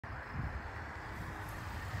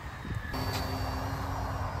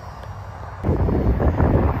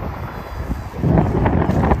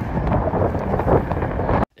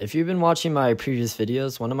If you've been watching my previous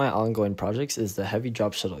videos, one of my ongoing projects is the heavy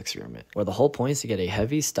drop shuttle experiment, where the whole point is to get a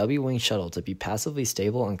heavy, stubby wing shuttle to be passively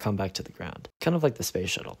stable and come back to the ground, kind of like the space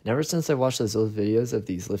shuttle. And ever since I watched those old videos of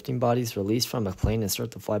these lifting bodies released from a plane and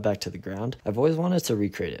start to fly back to the ground, I've always wanted to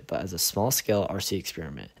recreate it, but as a small-scale RC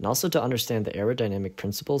experiment, and also to understand the aerodynamic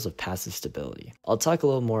principles of passive stability. I'll talk a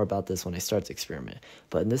little more about this when I start the experiment,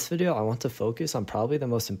 but in this video I want to focus on probably the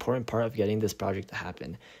most important part of getting this project to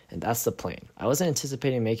happen, and that's the plane. I wasn't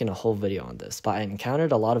anticipating making a whole video on this, but I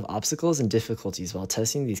encountered a lot of obstacles and difficulties while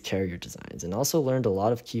testing these carrier designs, and also learned a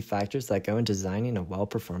lot of key factors that go into designing a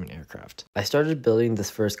well-performing aircraft. I started building this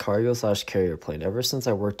first cargo/carrier plane ever since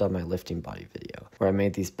I worked on my lifting body video, where I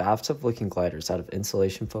made these bathtub-looking gliders out of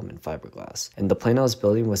insulation foam and fiberglass, and the plane I was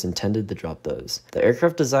building was intended to drop those. The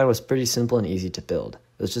aircraft design was pretty simple and easy to build.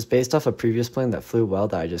 It was just based off a previous plane that flew well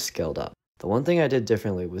that I just scaled up. The one thing I did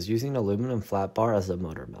differently was using aluminum flat bar as a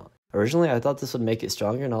motor mount. Originally, I thought this would make it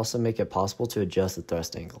stronger and also make it possible to adjust the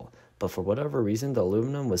thrust angle, but for whatever reason, the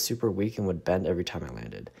aluminum was super weak and would bend every time I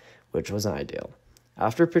landed, which wasn't ideal.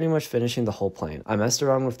 After pretty much finishing the whole plane, I messed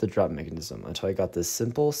around with the drop mechanism until I got this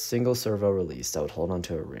simple single servo release that would hold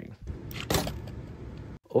onto a ring.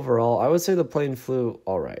 Overall, I would say the plane flew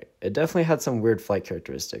alright. It definitely had some weird flight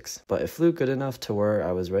characteristics, but it flew good enough to where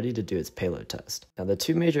I was ready to do its payload test. Now, the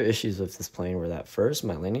two major issues with this plane were that first,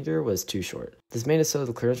 my landing gear was too short. This made it so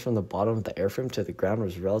the clearance from the bottom of the airframe to the ground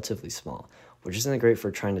was relatively small, which isn't great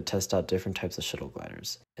for trying to test out different types of shuttle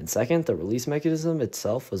gliders. And second, the release mechanism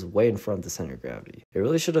itself was way in front of the center of gravity. It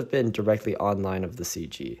really should have been directly on line of the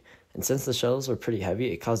CG. And since the shuttles were pretty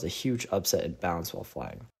heavy, it caused a huge upset in balance while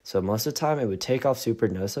flying. So most of the time, it would take off super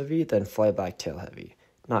nose heavy, then fly back tail heavy.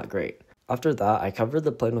 Not great. After that, I covered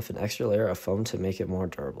the plane with an extra layer of foam to make it more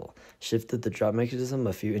durable, shifted the drop mechanism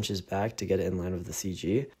a few inches back to get it in line with the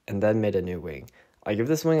CG, and then made a new wing. I give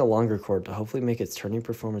this wing a longer chord to hopefully make its turning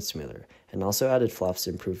performance smoother, and also added flaps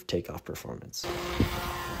to improve takeoff performance.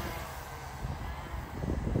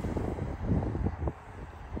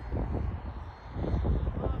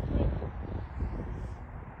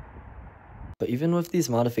 But even with these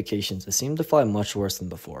modifications, it seemed to fly much worse than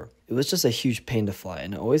before. It was just a huge pain to fly,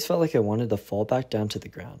 and it always felt like I wanted to fall back down to the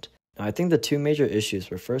ground. Now, I think the two major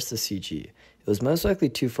issues were first the CG. It was most likely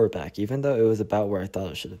too far back, even though it was about where I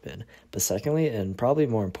thought it should have been. But secondly, and probably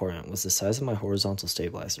more important, was the size of my horizontal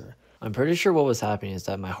stabilizer. I'm pretty sure what was happening is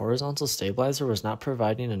that my horizontal stabilizer was not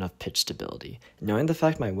providing enough pitch stability. And knowing the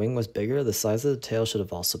fact my wing was bigger, the size of the tail should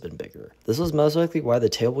have also been bigger. This was most likely why the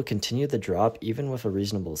tail would continue to drop even with a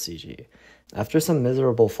reasonable CG. After some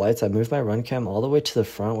miserable flights, I moved my runcam all the way to the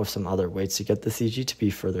front with some other weights to get the CG to be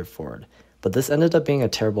further forward. But this ended up being a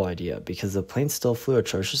terrible idea because the plane still flew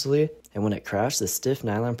atrociously, and when it crashed, the stiff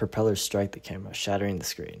nylon propellers strike the camera, shattering the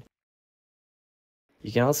screen.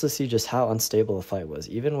 You can also see just how unstable the flight was,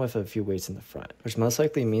 even with a few weights in the front, which most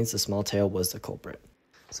likely means the small tail was the culprit.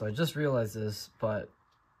 So I just realized this, but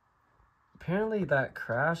apparently that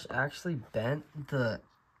crash actually bent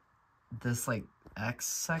this X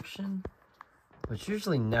section, which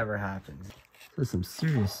usually never happens. This is some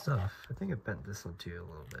serious stuff. I think it bent this one too a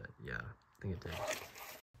little bit. Yeah, I think it did.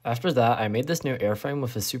 After that, I made this new airframe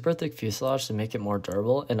with a super thick fuselage to make it more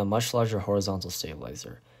durable and a much larger horizontal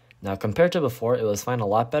stabilizer. Now, compared to before, it was flying a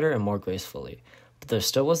lot better and more gracefully, but there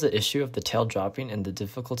still was the issue of the tail dropping and the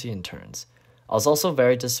difficulty in turns. I was also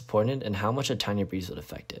very disappointed in how much a tiny breeze would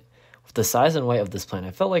affect it. With the size and weight of this plane,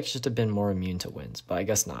 I felt like it should have been more immune to winds, but I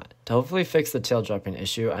guess not. To hopefully fix the tail dropping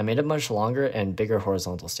issue, I made a much longer and bigger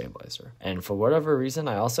horizontal stabilizer. And for whatever reason,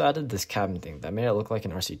 I also added this cabin thing that made it look like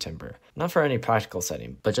an RC timber. Not for any practical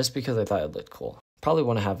setting, but just because I thought it looked cool. Probably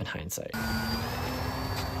want to have in hindsight.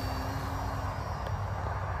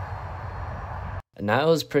 And now it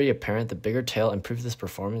was pretty apparent the bigger tail improved this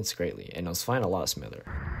performance greatly, and it was flying a lot smoother.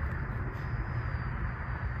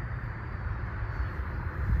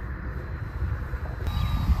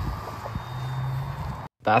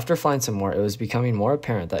 But after flying some more, it was becoming more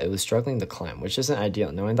apparent that it was struggling to climb, which isn't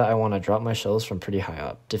ideal, knowing that I want to drop my shuttles from pretty high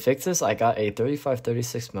up. To fix this, I got a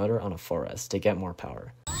 3536 motor on a 4S to get more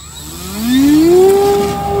power.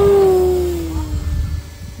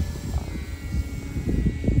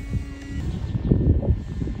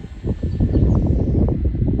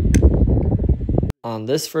 On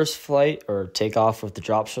this first flight, or takeoff with the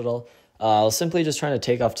drop shuttle, I was simply just trying to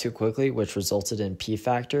take off too quickly, which resulted in P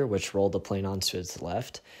factor, which rolled the plane onto its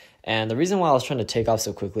left. And the reason why I was trying to take off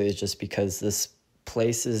so quickly is just because this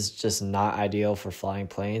place is just not ideal for flying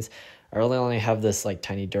planes. I really only have this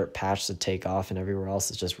tiny dirt patch to take off, and everywhere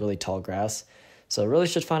else is just really tall grass. So I really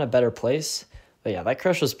should find a better place. But yeah, that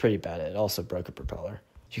crash was pretty bad. It also broke a propeller.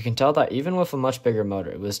 You can tell that even with a much bigger motor,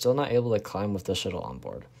 it was still not able to climb with the shuttle on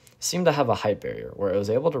board. seemed to have a height barrier where it was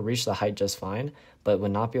able to reach the height just fine, but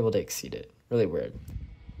would not be able to exceed it. Really weird.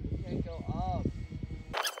 Can't go up.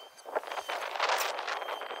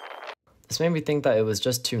 This made me think that it was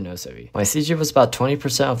just too nose heavy. My CG was about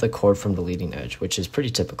 20% of the chord from the leading edge, which is pretty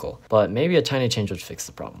typical, but maybe a tiny change would fix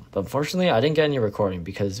the problem. But unfortunately, I didn't get any recording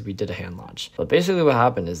because we did a hand launch. But basically what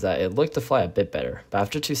happened is that it looked to fly a bit better, but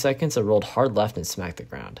after 2 seconds it rolled hard left and smacked the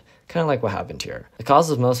ground. Kind of like what happened here. The cause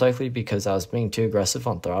was most likely because I was being too aggressive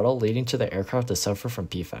on throttle, leading to the aircraft to suffer from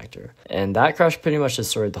P factor. And that crash pretty much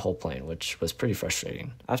destroyed the whole plane, which was pretty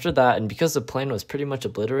frustrating. After that, and because the plane was pretty much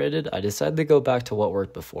obliterated, I decided to go back to what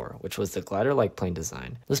worked before, which was the glider-like plane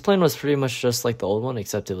design. This plane was pretty much just like the old one,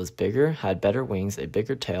 except it was bigger, had better wings, a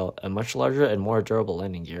bigger tail, a much larger and more durable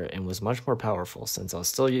landing gear, and was much more powerful since I was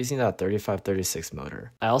still using that 3536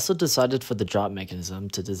 motor. I also decided for the drop mechanism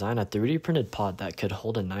to design a 3D printed pod that could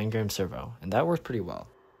hold a 9-gram servo, and that worked pretty well.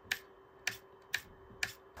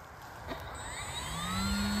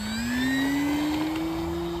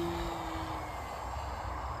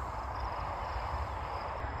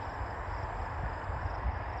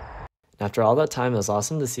 After all that time, it was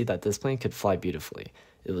awesome to see that this plane could fly beautifully.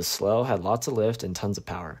 It was slow, had lots of lift, and tons of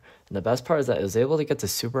power. And the best part is that it was able to get to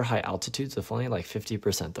super high altitudes with only like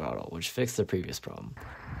 50% throttle, which fixed the previous problem.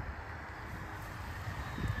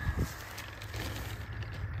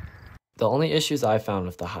 The only issues I found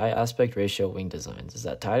with the high aspect ratio wing designs is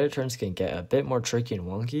that tighter turns can get a bit more tricky and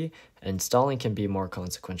wonky, and stalling can be more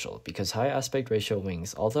consequential because high aspect ratio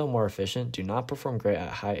wings, although more efficient, do not perform great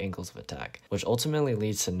at high angles of attack, which ultimately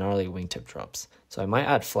leads to gnarly wingtip drops. So I might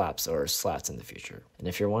add flaps or slats in the future. And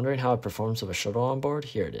if you're wondering how it performs with a shuttle on board,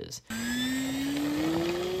 here it is.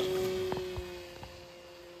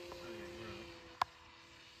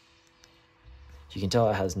 You can tell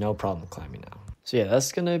it has no problem climbing now. So yeah,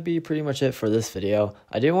 that's gonna be pretty much it for this video.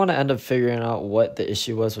 I did want to end up figuring out what the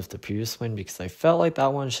issue was with the previous one because I felt like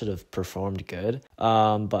that one should have performed good.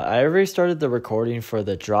 But I already started the recording for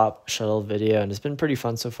the drop shuttle video and it's been pretty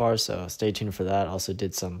fun so far, so stay tuned for that. Also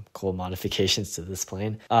did some cool modifications to this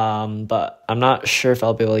plane. But I'm not sure if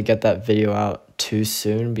I'll be able to get that video out too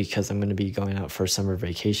soon because I'm going to be going out for summer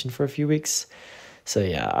vacation for a few weeks. So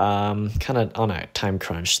yeah, kind of on a time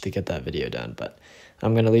crunch to get that video done, but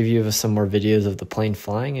I'm going to leave you with some more videos of the plane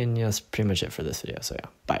flying, and yeah, that's pretty much it for this video. So yeah,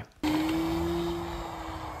 bye.